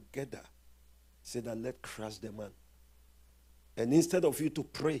 and they will gather. Say that, let crush the man. And instead of you to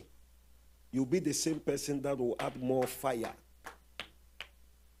pray, you'll be the same person that will add more fire.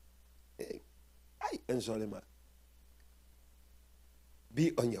 And Solomon,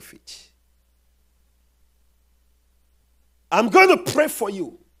 be on your feet. I'm going to pray for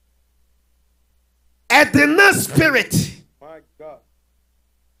you. At the next spirit, My God.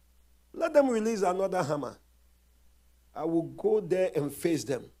 let them release another hammer. I will go there and face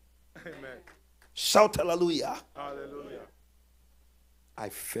them. Amen. Shout hallelujah. Hallelujah. I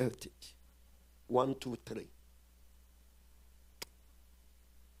felt it. 1, 2, 3.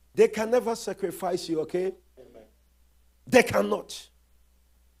 They can never sacrifice you, okay? Amen. They cannot.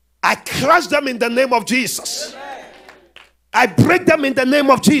 I crush them in the name of Jesus. Amen. I break them in the name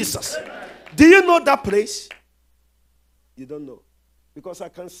of Jesus. Amen. Do you know that place? You don't know. Because I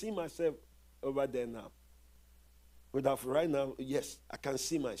can see myself over there now. Without right now, yes, I can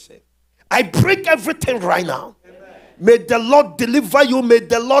see myself. I break everything right now. Amen. May the Lord deliver you. May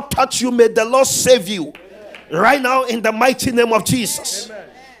the Lord touch you. May the Lord save you. Amen. Right now in the mighty name of Jesus. Amen.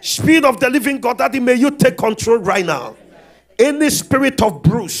 Spirit of the living God, Daddy, may you take control right now. Amen. Any spirit of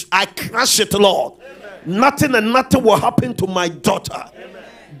Bruce, I crush it, Lord. Amen. Nothing and nothing will happen to my daughter. Amen.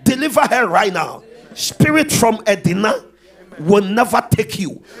 Deliver her right now. Amen. Spirit from Edina will never take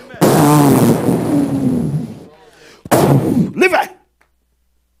you. Leave her.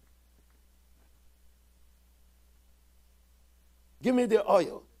 Give me the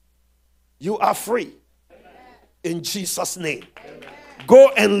oil. You are free. In Jesus' name. Amen. Go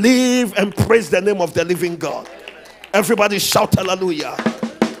and live and praise the name of the living God. Amen. Everybody shout hallelujah.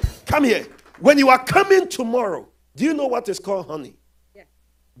 Come here. When you are coming tomorrow, do you know what is called honey? Yeah.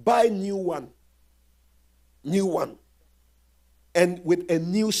 Buy new one. New one. And with a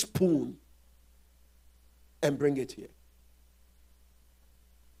new spoon. And bring it here.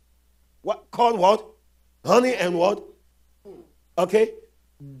 What? Called what? Honey and what? Okay?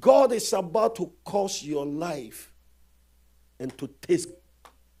 God is about to cause your life and to taste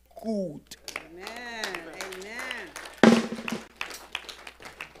good. Amen. Amen.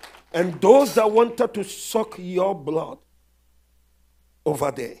 And those that wanted to suck your blood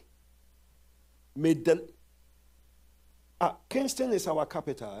over there, may the... Kingston is our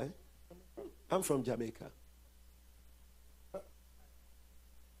capital. Eh? I'm from Jamaica.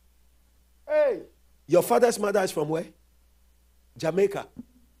 Hey, your father's mother is from where? Jamaica.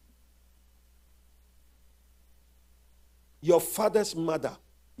 Your father's mother,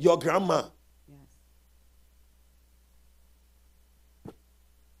 your grandma. Yes.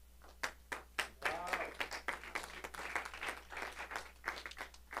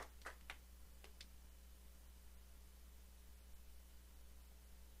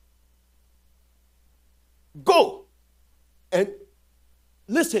 Go and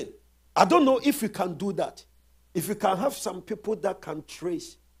listen. I don't know if you can do that. If you can have some people that can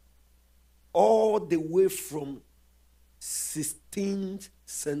trace all the way from 16th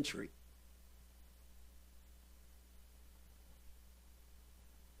century.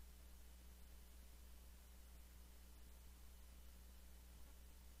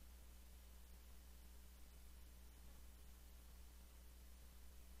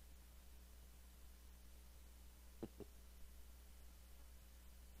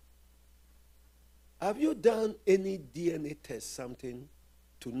 Have you done any DNA test, something,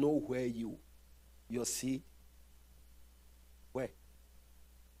 to know where your seed? Where?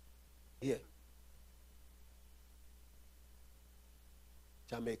 Here.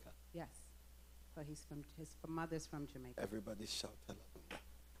 Jamaica. Yes. But his mother's from Jamaica. Everybody shout hallelujah.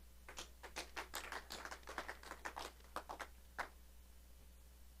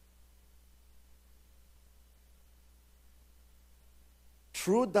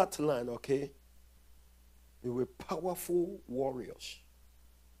 Through that line, okay? They were powerful warriors,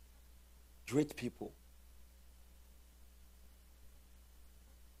 great people.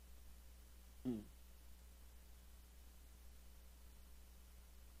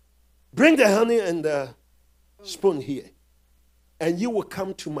 Bring the honey and the spoon here, and you will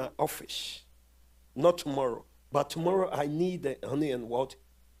come to my office. Not tomorrow, but tomorrow I need the honey and what?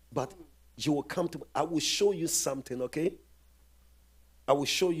 But you will come to. I will show you something, okay? I will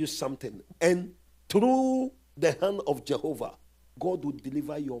show you something, and through the hand of Jehovah, God will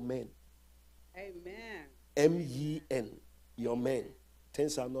deliver your men. Amen. MEN. your men,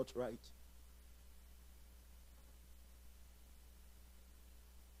 things are not right.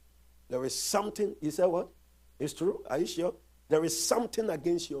 There is something, you said what? It's true? Are you sure? There is something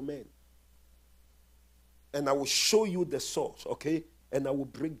against your men. And I will show you the source, okay? And I will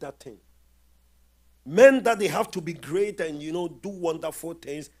break that thing. Men that they have to be great and, do wonderful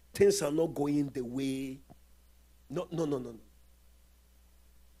things, things are not going the way. No.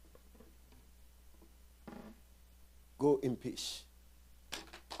 Go in peace.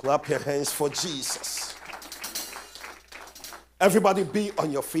 Clap your hands for Jesus. Everybody be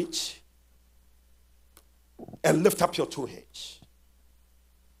on your feet and lift up your two hands.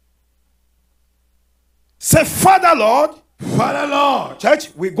 Say, Father Lord. Father Lord.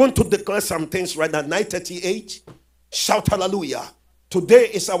 Church, we're going to declare some things right now. 9:38. Shout hallelujah. Today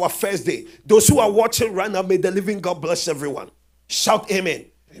is our first day. Those who are watching right now, may the living God bless everyone. Shout amen.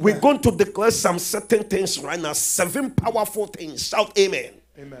 We're going to declare some certain things right now. 7 powerful things. Shout amen.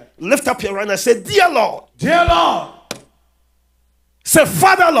 Amen. Lift up your right hand and say, Dear Lord. Dear Lord. Say,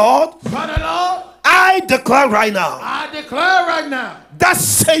 Father Lord. Father Lord. I declare right now. I declare right now. Thus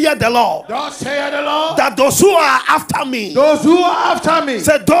saith the Lord. Thus saith the Lord. That those who are after me. Those who are after me.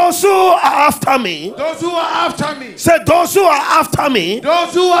 Say, those who are after me. Those who are after me. Say, those who are after me.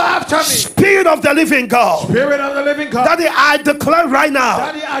 Those who are after me. Spirit of the living God. Spirit of the living God. Daddy, I declare right now.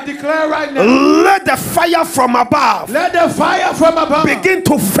 Daddy, I declare right now. Let the fire from above. Let the fire from above. Begin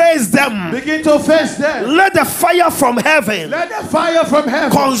to face them. Begin to face them. Let the fire from heaven. Let the fire from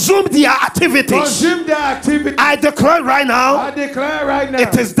heaven. Consume their activities. Consume their activities. I declare right now. I declare right now.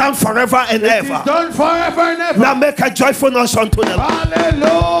 It is done forever and ever. It is done forever and ever. Now make a joyful noise unto them.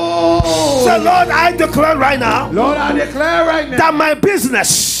 Hallelujah. So Lord, I declare right now. Lord, I declare right now. That my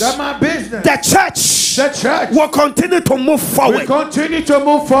business. That my business. The church. Will continue to move forward. Will continue to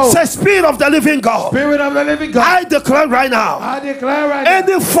move forward. Say, Spirit of the living God. Spirit of the living God. I declare right now. I declare right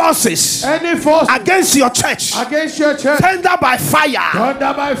any now. Forces. Any forces. Against your church. Against your church. Tender by fire.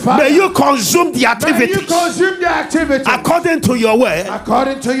 Thunder by fire. May you consume the activities. May you consume the activities. According to your word.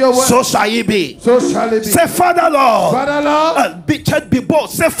 According to your word. So shall it be. So shall it be. Say, Father Lord. Father Lord. Be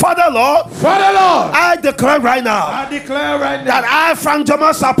bold. Say, Father Lord. Father Lord. I declare right now. I declare right now. That I, from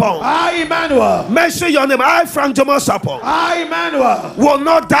Dwomoh Sarpong. I, Emmanuel. Mention your name. I, from Dwomoh Sarpong. I, Emmanuel. Will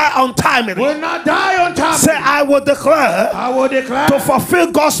not die untimely. Will not die untimely. Say, I will declare. I will declare. To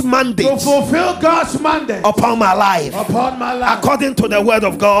fulfill God's mandate. To fulfill God's mandate. Upon my life. Upon my life. According to the word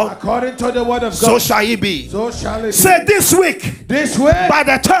of God. According to the word of God. So shall it be. So shall it be. Say this week. This week. By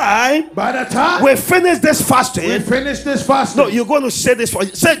the time. We finish this fasting. No, you're going to say this for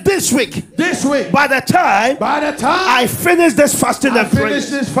you. Say this week. This week. By the time. I finish this fasting and pray.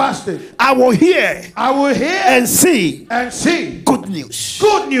 I will hear. And see. Good news.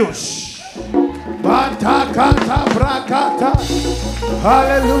 Good news.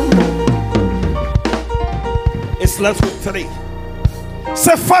 Hallelujah. It's left with 3.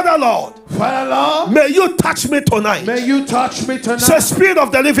 Say, Father Lord. Father Lord. May you touch me tonight. May you touch me tonight. Say, Spirit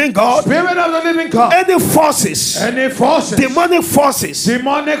of the living God. Spirit of the living God. Any forces. Demonic forces.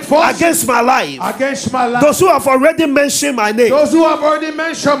 Against my life. Against my life. Those who have already mentioned my name.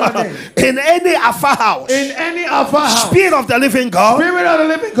 In any Alpha house. Spirit of the living God.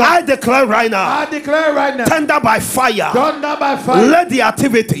 I declare right now. Thunder by fire. Let the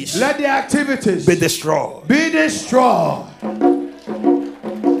activities. Be destroyed.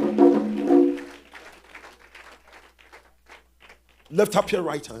 Lift up your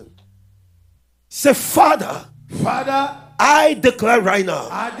right hand. Say, Father. I declare right now.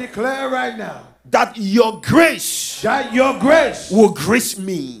 That your grace. Will grace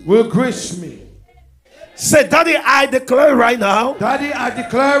me. Say, Daddy, I declare right now.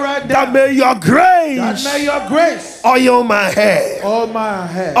 That may your grace. Oil my hair. Oil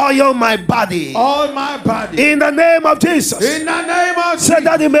my body. In the name of Jesus. Say,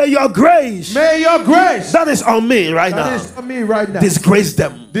 Daddy, may your grace. That is on me right now. Disgrace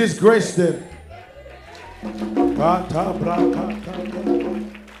them. This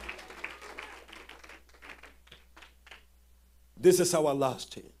is our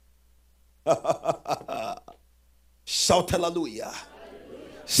last thing. Shout hallelujah.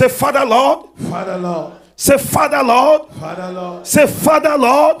 Say, Father Lord. Say, Father Lord. Say, Father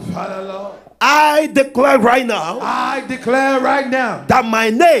Lord. I declare right now. That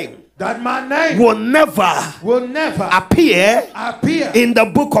my name. that my name will never appear in the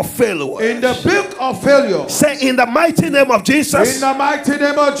book of failure. In the book of failure. Say, in the mighty name of Jesus, in the mighty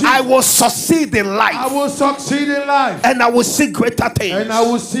name of Jesus, I will succeed in life. I will succeed in life. And I will see greater things. And I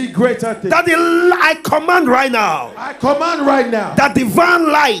will see greater things. That I command right now. I command right now. That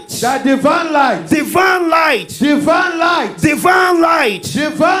divine light. That divine light. Divine light. Divine light. Divine light.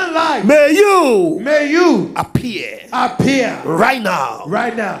 Divine light. May you appear right now.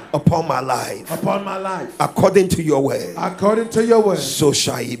 Right now. Upon my life. Upon my life. According to your word. According to your word. So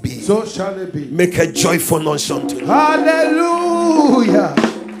shall it be. So shall it be. Make a joyful noise unto you. Hallelujah.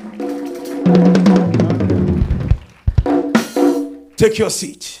 Take your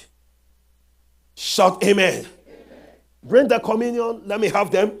seat. Shout amen. Bring the communion. Let me have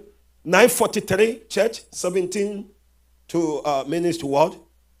them. 9:43, church. 17 to minutes to what?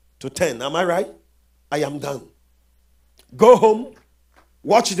 To 10. Am I right? I am done. Go home.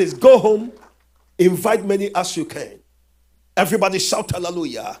 Watch this. Go home. Invite many as you can. Everybody shout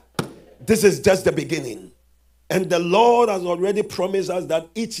hallelujah. This is just the beginning. And the Lord has already promised us that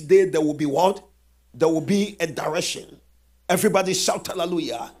each day there will be what? There will be a direction. Everybody shout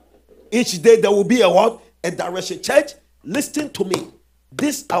hallelujah. Each day there will be a what? A direction. Church, listen to me.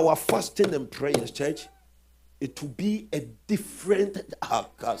 This our fasting and prayers, church. It will be a different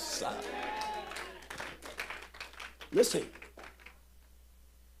akasa. Listen.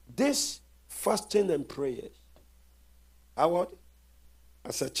 This fasting and prayers, Howard,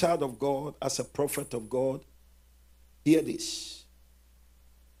 as a child of God, as a prophet of God, hear this.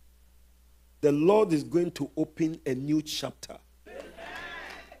 The Lord is going to open a new chapter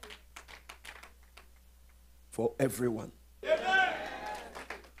for everyone.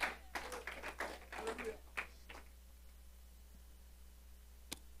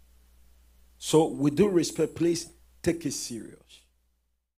 So with due respect, please take it serious.